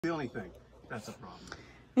the only thing. That's a problem.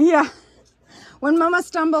 Yeah. When Mama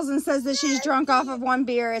stumbles and says that she's drunk off of one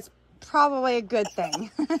beer, it's probably a good thing.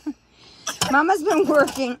 Mama's been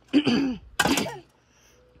working,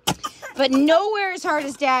 but nowhere as hard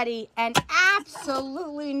as Daddy, and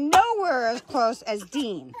absolutely nowhere as close as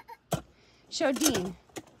Dean. Show Dean.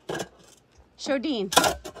 Show Dean.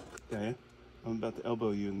 Okay, I'm about to elbow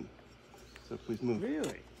you, so please move.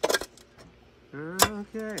 Really?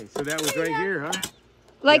 Okay, so that was right here, huh?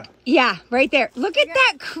 Like, yeah, right there. Look at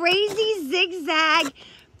that crazy zigzag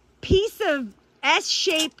piece of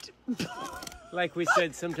S-shaped. Like we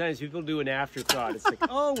said, sometimes people do an afterthought. It's like,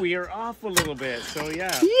 oh, we are off a little bit, so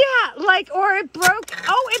yeah. Yeah, like, or it broke.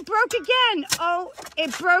 Oh, it broke again. Oh,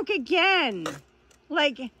 it broke again.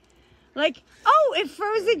 Like, oh, it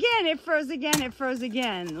froze again. It froze again. It froze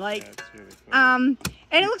again. Like, That's really funny.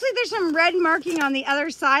 and it looks like there's some red marking on the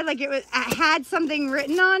other side. Like it had something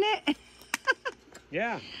written on it.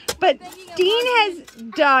 Yeah. But Dean has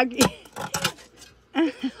dug.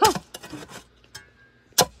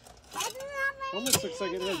 Almost looks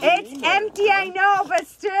like it has It's empty, I know, but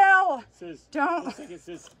still. It says, Don't. looks like it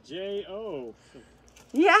says J-O.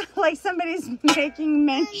 Yeah, like somebody's making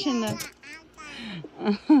mention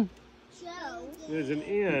of. There's an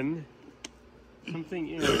N. Something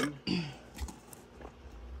in.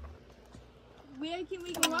 We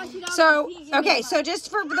can wash it off. So, okay, so just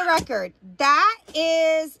for the record, that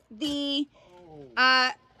is the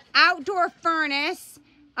outdoor furnace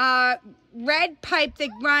red pipe that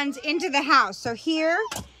runs into the house. So here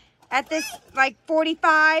at this like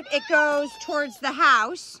 45, it goes towards the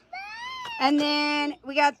house. And then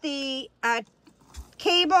we got the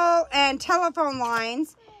cable and telephone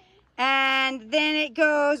lines. And then it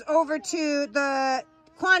goes over to the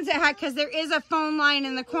Quonset hut because there is a phone line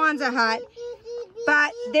in the Quonset hut.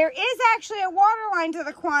 But there is actually a water line to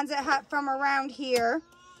the Quonset hut from around here.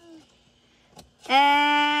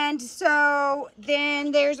 And so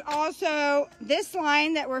then there's also this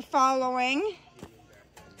line that we're following.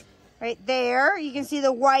 Right there. You can see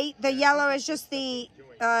the white. The yellow is just the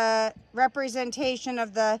representation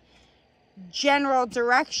of the general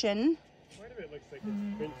direction. Part of it looks like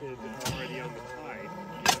it's printed already on the side.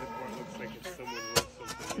 The other part looks like it's someone wrote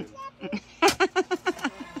something in.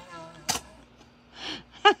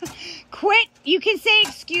 Quit. You can say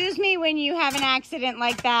excuse me when you have an accident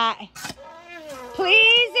like that.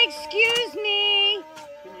 Please excuse me.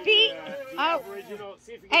 Be Aboriginal.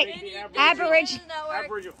 See if you can Hey, make the Aboriginal.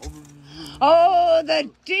 Aboriginal. Oh, the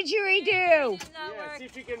didgeridoo. Yeah, see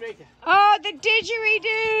if you can make it. Oh, the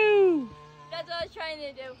didgeridoo. That's what I was trying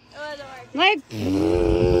to do. It wasn't working. Like.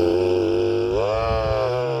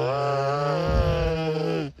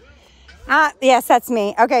 Yes, that's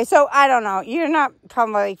me. Okay, so I don't know. You're not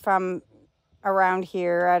probably from around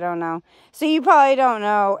here. I don't know. So you probably don't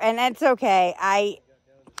know, and that's okay.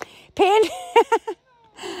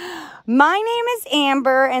 My name is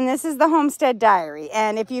Amber, and this is the Homestead Diary.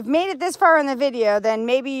 And if you've made it this far in the video, then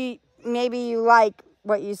maybe you like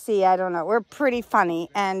what you see. I don't know. We're pretty funny,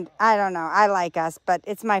 and I don't know. I like us, but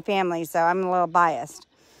it's my family, so I'm a little biased.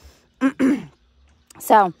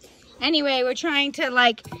 So, anyway, we're trying to,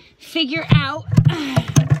 like, figure out.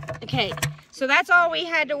 Okay, so that's all we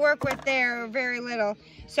had to work with there, very little.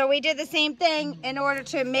 So we did the same thing in order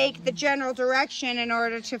to make the general direction in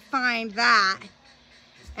order to find that.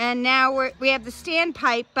 And now we have the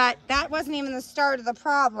standpipe, but that wasn't even the start of the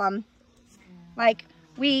problem. Like,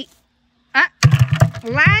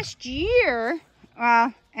 last year,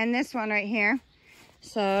 and this one right here.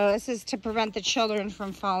 So this is to prevent the children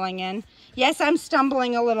from falling in. Yes, I'm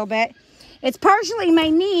stumbling a little bit. It's partially my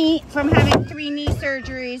knee from having 3 knee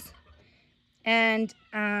surgeries and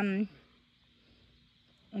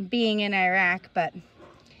being in Iraq. But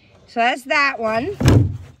so that's that one.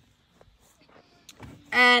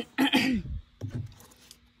 And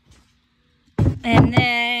and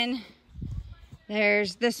then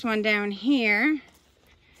there's this one down here.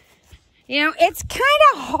 You know, it's kind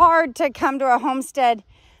of hard to come to a homestead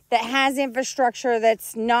that has infrastructure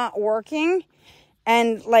that's not working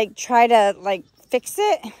and like try to like fix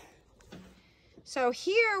it. So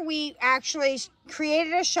here we actually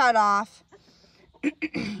created a shutoff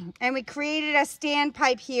and we created a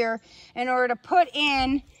standpipe here in order to put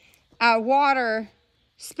in a water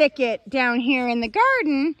spigot down here in the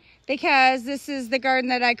garden, because this is the garden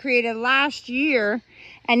that I created last year,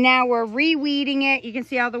 and now we're re-weeding it. You can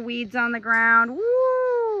see all the weeds on the ground.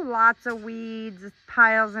 Woo! Lots of weeds,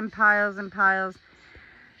 piles and piles and piles.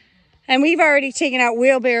 And we've already taken out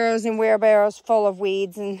wheelbarrows and wheelbarrows full of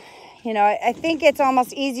weeds. And, you know, I think it's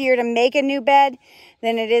almost easier to make a new bed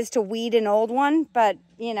than it is to weed an old one. But,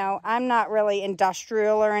 you know, I'm not really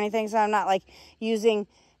industrial or anything, so I'm not like using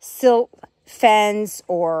silt fence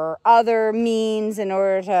or other means in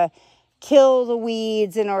order to kill the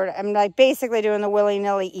weeds. I'm like basically doing the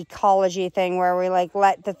willy-nilly ecology thing where we like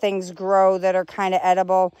let the things grow that are kind of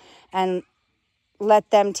edible and let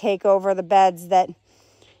them take over the beds that,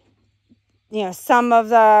 you know, some of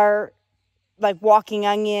the like walking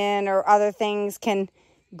onion or other things can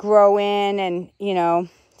grow in. And, you know,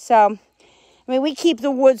 so, I mean, we keep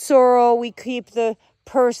the wood sorrel, we keep the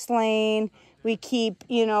purslane, we keep,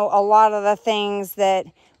 you know, a lot of the things that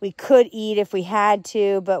we could eat if we had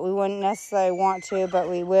to, but we wouldn't necessarily want to, but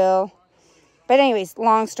we will. But anyways,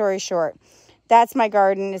 long story short, that's my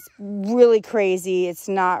garden. It's really crazy. It's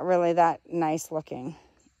not really that nice looking.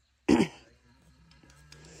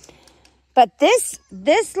 But this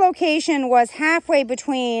location was halfway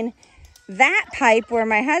between that pipe where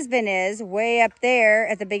my husband is, way up there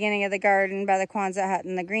at the beginning of the garden by the Quonset hut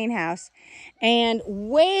and the greenhouse, and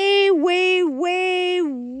way, way, way,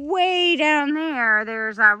 way down there,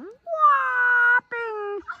 there's a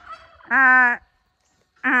whopping, I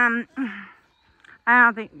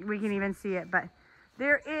don't think we can even see it, but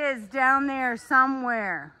there is down there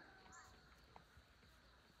somewhere.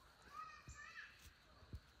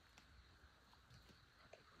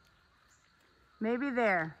 Maybe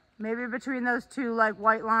there. Maybe between those two like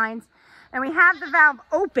white lines. And we have the valve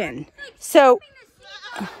open. So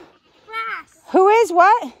Grass. who is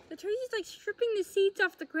what? The turkey's like stripping the seeds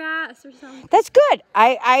off the grass or something. That's good.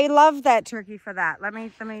 I love that turkey for that. Let me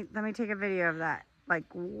take a video of that. Like,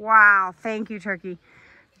 wow, thank you, turkey.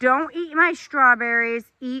 Don't eat my strawberries,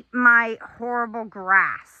 eat my horrible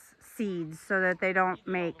grass seeds so that they don't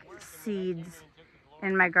make seeds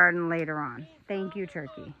in my garden later on. Thank you,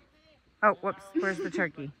 turkey. Oh, whoops, where's the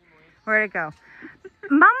turkey? Where'd it go?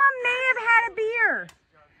 Mama may have had a beer.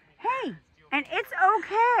 Hey, and it's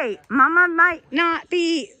okay. Mama might not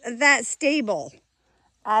be that stable.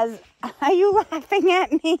 Are you laughing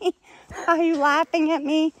at me? Are you laughing at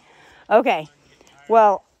me? Okay,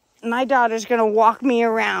 well, my daughter's going to walk me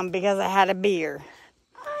around because I had a beer.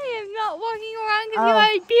 I am not walking around because you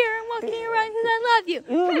had a beer. I'm walking around because I love you.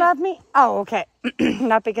 You love me? Oh, okay.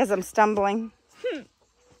 Not because I'm stumbling.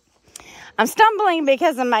 I'm stumbling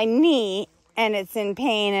because of my knee, and it's in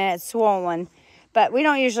pain and it's swollen. But we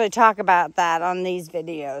don't usually talk about that on these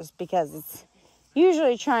videos because it's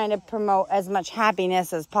usually trying to promote as much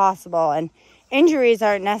happiness as possible. And injuries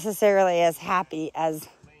aren't necessarily as happy as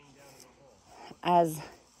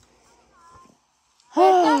It's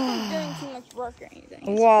not like doing too much work or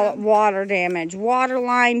anything. water damage. Water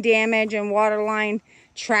line damage and water line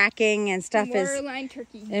tracking and stuff Waterline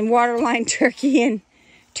turkey. and waterline turkey and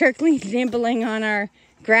turkey nibbling on our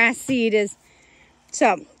grass seed is.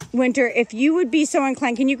 So, Winter, if you would be so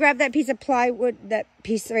inclined, can you grab that piece of plywood, that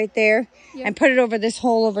piece right there, and put it over this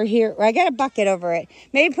hole over here? I got a bucket over it.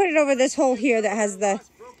 Maybe put it over this hole here that has the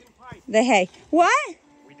hay. What?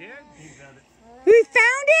 We did? He found it. We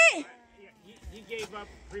found it? He gave up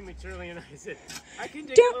prematurely, and I said, I can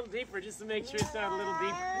dig Don't- a little deeper just to make sure it's not a little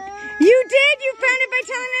deeper. You did? You found it by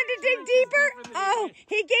telling him to dig deeper? Oh,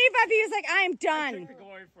 he gave up. He was like, I'm I done. took the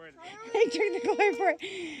glory for it. He took the glory for it.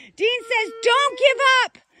 Dean says, don't give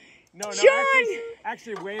up. No, John!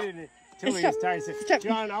 actually waited until he Stop. was tired. He Stop. said,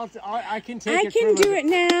 John, I can take I it can for do a it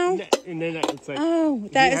little now. bit." And then it's like, Oh, he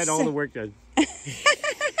that had is all so- the work done.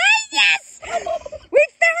 Yes! We found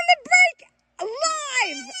the break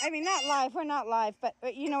live. I mean, not live. We're not live, but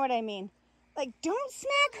you know what I mean. Like, don't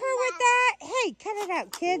smack her with that. Hey, cut it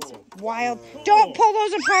out, kids. Wild. Don't pull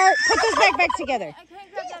those apart. Put those back together. I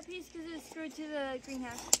couldn't grab that piece because it's screwed to the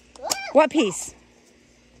greenhouse. What piece?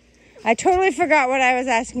 I totally forgot what I was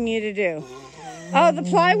asking you to do. Oh, the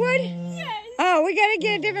plywood? Yes. Oh, we got to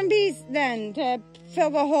get a different piece then to fill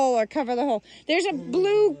the hole or cover the hole. There's a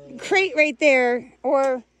blue crate right there,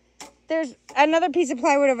 or there's another piece of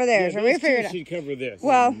plywood over there. So we figured it out. should cover this.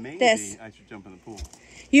 Well, Maybe this. I should jump in the pool.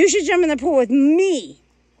 You should jump in the pool with me,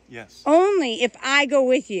 Yes. only if I go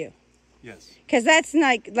with you. Yes. Because that's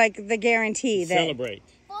like the guarantee that Celebrate.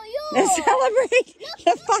 to celebrate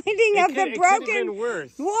the finding of the It could have broken been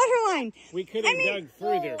worse. water line. We could have I mean, dug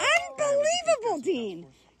further. Unbelievable, Dean.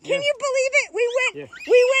 Can Yeah. you believe it? Yeah.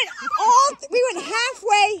 We went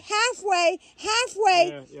halfway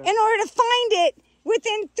Yeah. in order to find it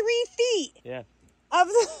within 3 feet Yeah. of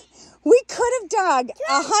the. We could have dug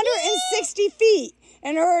 160 feet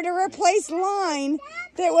in order to replace line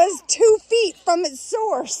that was 2 feet from its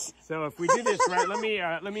source. So if we do this right, let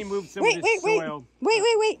me move some of this soil.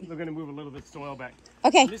 Wait. We're gonna move a little bit of soil back.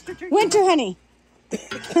 Okay, Mr. Turkey. Winter, honey.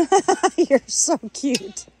 You're so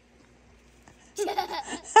cute.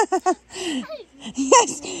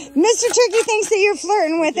 Yes, Mr. Turkey thinks that you're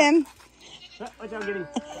flirting with him. Watch out, getting.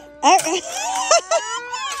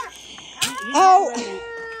 Oh.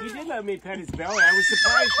 He did let me pet his belly. I was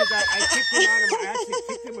surprised because I kicked him out of my, actually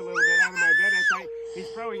kicked him a little bit out of my bed. I thought he's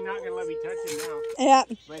probably not going to let me touch him now. Yeah.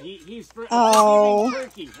 But he's for Oh.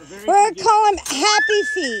 turkey. We're gonna call him Happy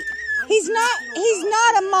Feet. He's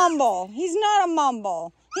not a mumble. He's not a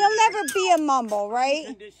mumble. He'll never be a mumble, right?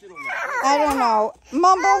 Conditional. I don't know.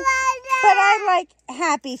 Mumble, but I like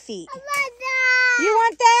Happy Feet. You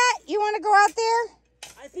want that? You want to go out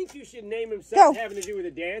there? I think you should name him Go. something having to do with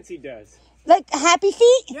a dance he does. Like Happy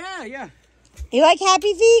Feet? Yeah. You like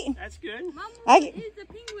Happy Feet? That's good. Is the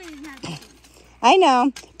penguin happy? I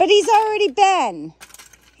know, but he's already been.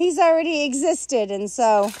 He's already existed, and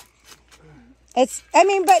so it's, but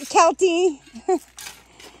Kelty,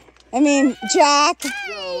 Jack,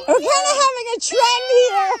 we're kind of having a trend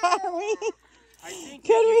here, aren't we? I think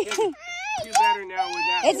Could we? do better now with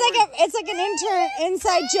that. It's like an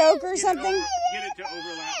inside joke or something. Get it to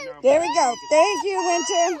overlap now. There we go. Thank you,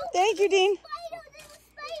 Winter. Thank you, Dean.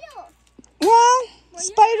 Well,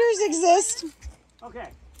 spiders exist. Okay.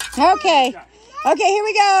 Okay, here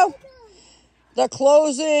we go. The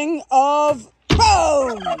closing of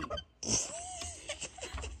Rome.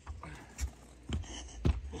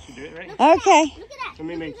 Do it right. Okay, Let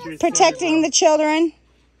me make sure it's protecting the children.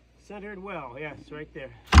 centered well. Yes, right there.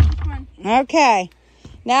 Okay,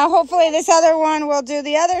 now hopefully this other one will do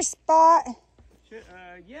the other spot.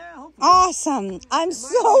 Yeah, hopefully. Awesome. I'm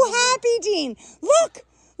so happy, Dean. Look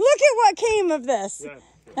at what came of this. Yeah,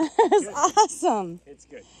 It's awesome. it's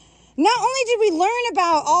good. Not only did we learn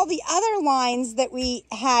about all the other lines that we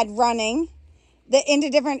had running into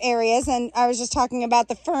different areas, and I was just talking about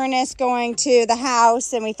the furnace going to the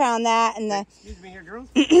house, and we found that, and the Excuse me here, girls.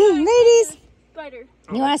 ladies, Spider.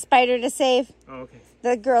 you want a spider to save? Oh, okay.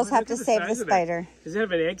 The girls Look have at to the save size the of that. spider. Does it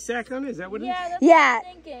have an egg sac on it? Is that what it is? Yeah, that's Yeah. what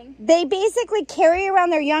I'm thinking. They basically carry around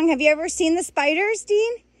their young. Have you ever seen the spiders,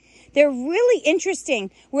 Dean? They're really interesting,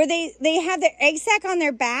 where they have their egg sac on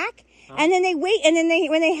their back, and then they wait, and then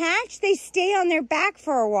when they hatch, they stay on their back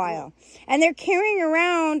for a while, and they're carrying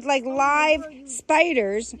around like live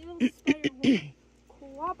spiders. You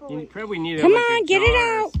probably need Come like on, a get it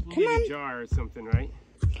jar. out. You Come need on. a jar or something, right?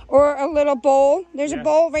 Or a little bowl. There's a Yeah.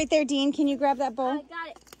 bowl right there, Dean. Can you grab that bowl? I got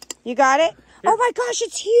it. You got it? Oh my gosh,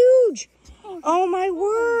 it's huge. Oh my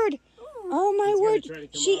word. Oh my He's word. gonna try to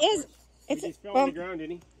come She out is. for us. It's He just fell well, on the ground,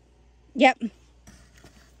 didn't he? yep.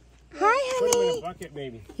 Hi, Put him in a honey. bucket,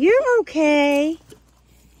 maybe. You're okay.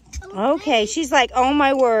 Okay, she's like, oh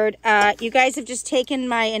my word. You guys have just taken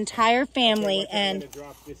my entire family I'm and gonna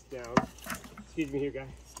drop this down. Excuse me here, guy.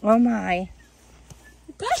 oh my.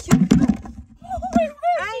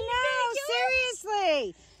 I know,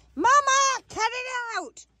 seriously. Mama, cut it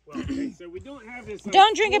out. Well, okay, so we don't have this. like,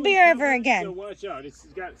 Don't drink a fully beer ever covered, again. So watch out. It's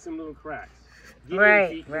got some little cracks. Gideon's Right,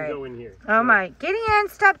 feet can right. Go in here. Oh my. Gideon,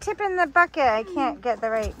 stop tipping the bucket. I can't get the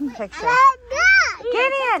right picture.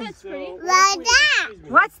 Gideon, That's pretty. So, excuse me.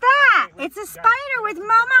 what's that? It's a spider with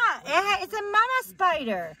mama. It's a mama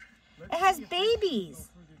spider. It has babies.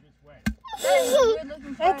 That's a weird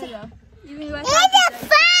looking spider, though. Even without the A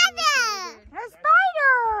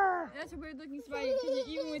spider. That's a weird looking spider because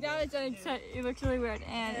even without it, it looks really weird.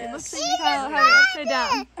 And it looks like you kind of have it upside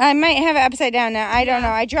down. I might have it upside down now. I don't know.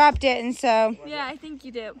 I dropped it, and so Yeah, I think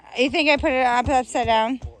you do. you think I put it upside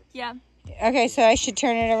down? Yeah. Okay, so I should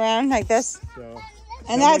turn it around like this. So, And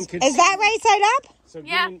someone that's could- is that right side up? so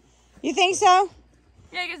Yeah. Gideon- You think so?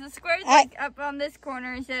 Yeah, because the square's I- like up on this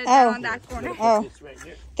corner instead of Oh. down on that corner. Oh, It's right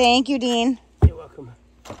here. thank you, Dean. You're welcome.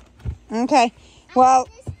 Okay. Well,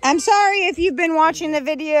 I'm sorry if you've been watching the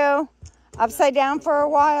video upside down for a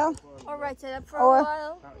while. Or right side up for Or a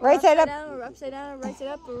while. right side up. Down, or upside down, or right side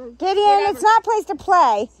up. Or Gideon, whatever. it's not a place to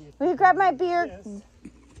play. Will you grab my beer?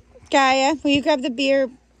 Gaia, will you grab the beer?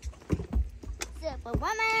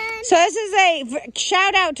 So this is a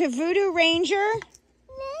shout out to Voodoo Ranger.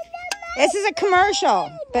 This is a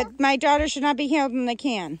commercial, but my daughter should not be holding the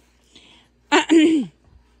can.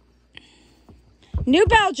 New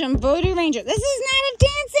Belgium, Voodoo Ranger. This is not a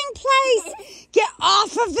dancing place. Get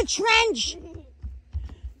off of the trench.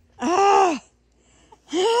 Ah.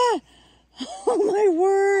 Oh my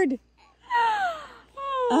word.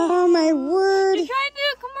 Oh my word. You're trying to do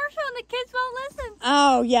a commercial and the kids won't listen.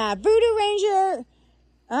 Oh yeah, Voodoo Ranger.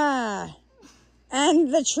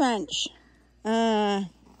 And the trench.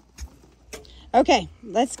 Okay,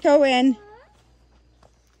 let's go in.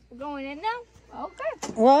 We're going in now?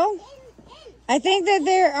 Okay. Well, I think that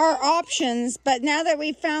there are options, but now that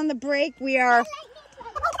we've found the break, we are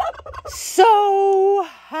so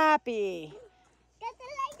happy.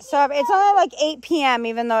 So it's only like 8 p.m.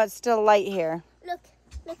 even though it's still light here. Look.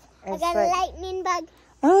 I It's got like- a lightning bug.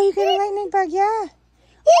 Oh, you got a lightning bug, yeah. Hi,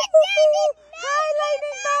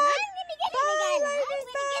 lightning bug. Bye, lightning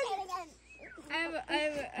bug. I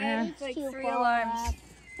have like 3 alarms.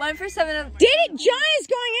 One for 7 of. Did it? John is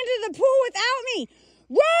going into the pool without me.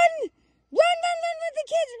 Run with the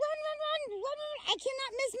kids. Run. I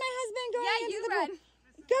cannot miss my husband going Yeah, into you the run.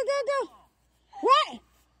 pool. Go. What?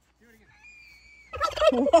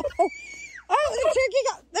 Whoa. Oh,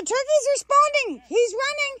 the turkey's responding. He's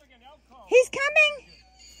running. He's coming.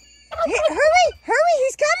 Hurry,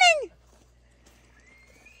 he's coming.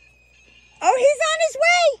 Oh, he's on his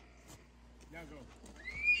way.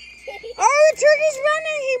 Oh, the turkey's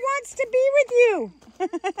running. He wants to be with you.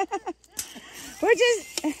 Which is,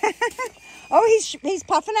 oh, he's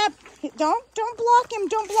puffing up. Don't block him.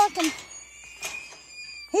 Don't block him.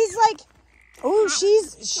 He's like, oh,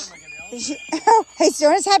 oh, he's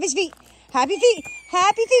doing his happy feet. Happy feet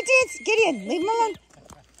dance. Gideon, leave him alone.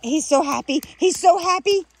 He's so happy.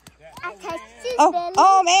 I touched his belly.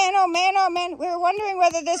 Oh man. We were wondering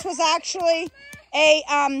whether this was actually a,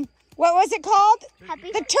 what was it called?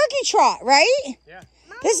 The turkey trot, right? Yeah.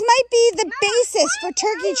 This might be the basis for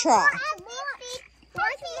turkey trot.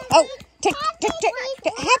 Oh, tick.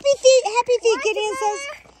 Happy feet, Gideon says.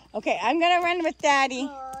 Okay, I'm going to run with Daddy.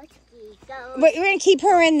 We're going to keep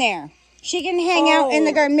her in there. She can hang out in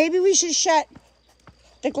the garden. Maybe we should shut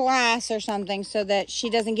the glass or something so that she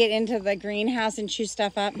doesn't get into the greenhouse and chew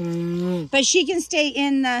stuff up. But she can stay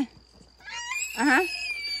in the...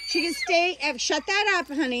 She can stay... Shut that up,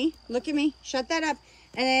 honey. Look at me. Shut that up.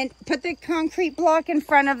 And then put the concrete block in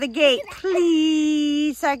front of the gate.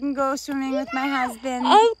 Please, so I can go swimming with my husband.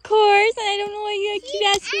 Of course, and I don't know why you keep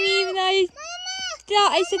asking me, even though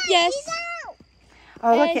I said yes.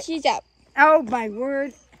 Oh, look And at... she's out. Oh, my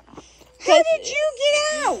word. How did you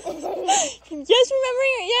get out? Just remembering,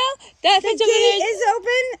 that The fence over gate there is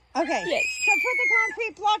open? Okay. Yes. So put the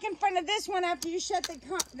concrete block in front of this one after you shut the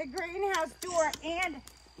greenhouse door, and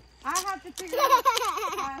I'll have to figure out...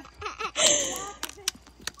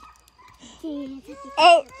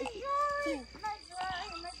 Oh, my